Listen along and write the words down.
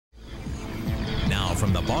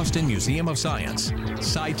from the Boston Museum of Science.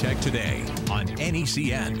 Sci-Tech Today on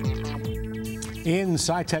NECN. In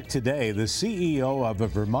Sci-Tech Today, the CEO of a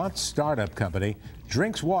Vermont startup company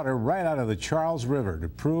drinks water right out of the Charles River to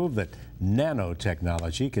prove that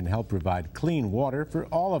nanotechnology can help provide clean water for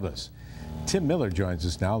all of us. Tim Miller joins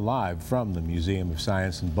us now live from the Museum of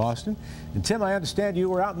Science in Boston. And Tim, I understand you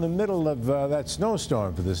were out in the middle of that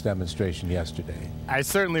snowstorm for this demonstration yesterday. I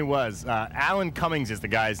certainly was. Alan Cummings is the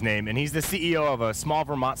guy's name, and he's the CEO of a small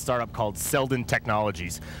Vermont startup called Selden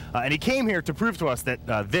Technologies. And he came here to prove to us that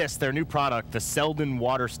their new product, the Selden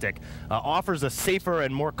Water Stick, offers a safer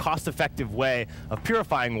and more cost-effective way of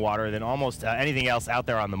purifying water than almost anything else out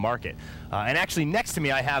there on the market. And actually next to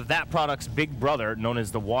me I have that product's big brother, known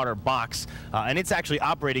as the Water Box, and it's actually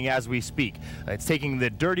operating as we speak. It's taking the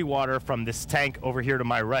dirty water from this tank over here to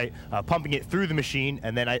my right, pumping it through the machine,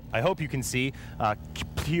 and then I hope you can see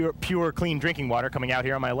pure, clean drinking water coming out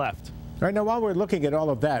here on my left. All right, now while we're looking at all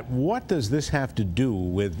of that, what does this have to do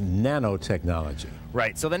with nanotechnology?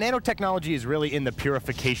 Right, so the nanotechnology is really in the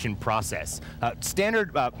purification process.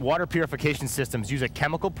 Standard water purification systems use a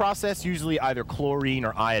chemical process, usually either chlorine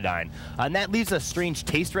or iodine, and that leaves a strange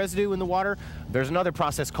taste residue in the water. There's another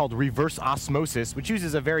process called reverse osmosis, which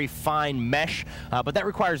uses a very fine mesh, but that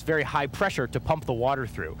requires very high pressure to pump the water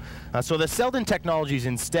through. So the Selden technologies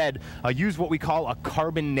instead use what we call a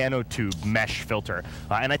carbon nanotube mesh filter,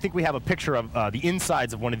 and I think we have a picture of the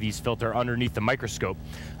insides of one of these filters underneath the microscope.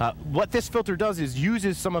 What this filter does is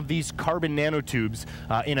uses some of these carbon nanotubes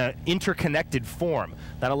in an interconnected form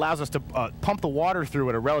that allows us to pump the water through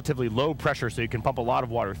at a relatively low pressure, so you can pump a lot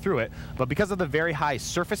of water through it. But because of the very high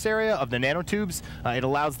surface area of the nanotubes, it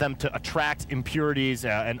allows them to attract impurities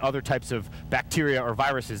and other types of bacteria or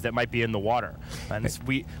viruses that might be in the water. And as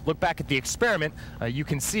we look back at the experiment, you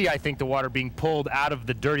can see, I think, the water being pulled out of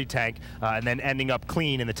the dirty tank and then ending up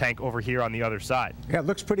clean in the tank over here on the other side. Yeah, it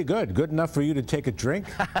looks pretty good. Good enough for you to take a drink?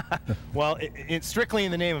 Well, it's strictly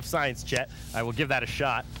in the name of science, Chet. I will give that a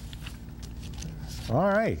shot. All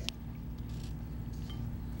right.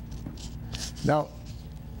 Now,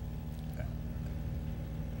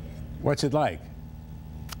 what's it like?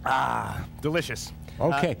 Ah, delicious.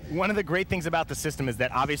 Okay. One of the great things about the system is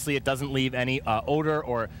that obviously it doesn't leave any odor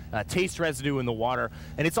or taste residue in the water,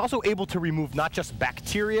 and it's also able to remove not just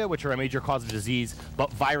bacteria, which are a major cause of disease,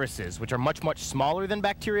 but viruses, which are much, much smaller than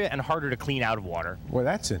bacteria and harder to clean out of water. Well,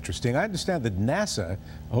 that's interesting. I understand that NASA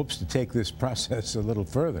hopes to take this process a little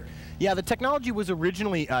further. Yeah, the technology was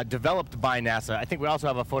originally developed by NASA. I think we also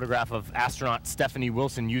have a photograph of astronaut Stephanie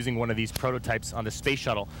Wilson using one of these prototypes on the space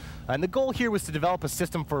shuttle. And the goal here was to develop a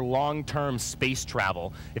system for long-term space travel.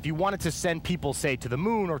 If you wanted to send people, say, to the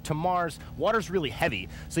moon or to Mars, water's really heavy.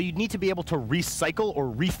 So you'd need to be able to recycle or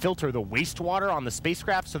refilter the wastewater on the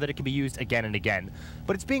spacecraft so that it can be used again and again.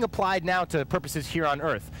 But it's being applied now to purposes here on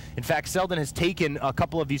Earth. In fact, Selden has taken a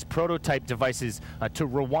couple of these prototype devices to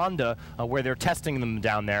Rwanda, where they're testing them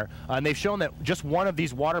down there. And they've shown that just one of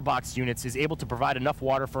these water box units is able to provide enough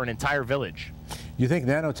water for an entire village. You think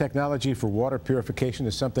nanotechnology for water purification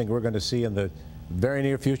is something we're going to see in the very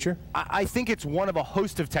near future? I think it's one of a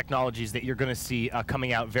host of technologies that you're going to see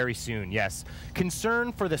coming out very soon, yes.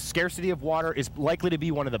 Concern for the scarcity of water is likely to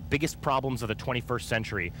be one of the biggest problems of the 21st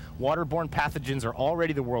century. Waterborne pathogens are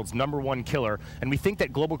already the world's #1 killer, and we think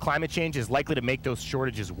that global climate change is likely to make those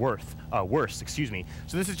shortages worse.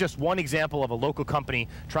 So this is just one example of a local company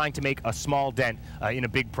trying to make a small dent in a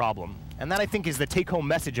big problem. And that, I think, is the take-home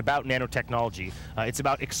message about nanotechnology. It's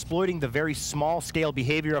about exploiting the very small-scale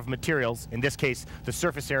behavior of materials, in this case, the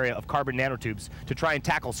surface area of carbon nanotubes, to try and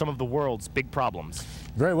tackle some of the world's big problems.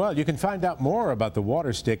 Very well. You can find out more about the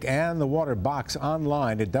Water Stick and the Water Box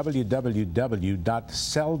online at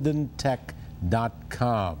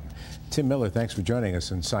www.seldentech.com. Tim Miller, thanks for joining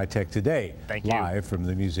us in Sci-Tech Today. Thank you. Live from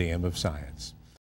the Museum of Science.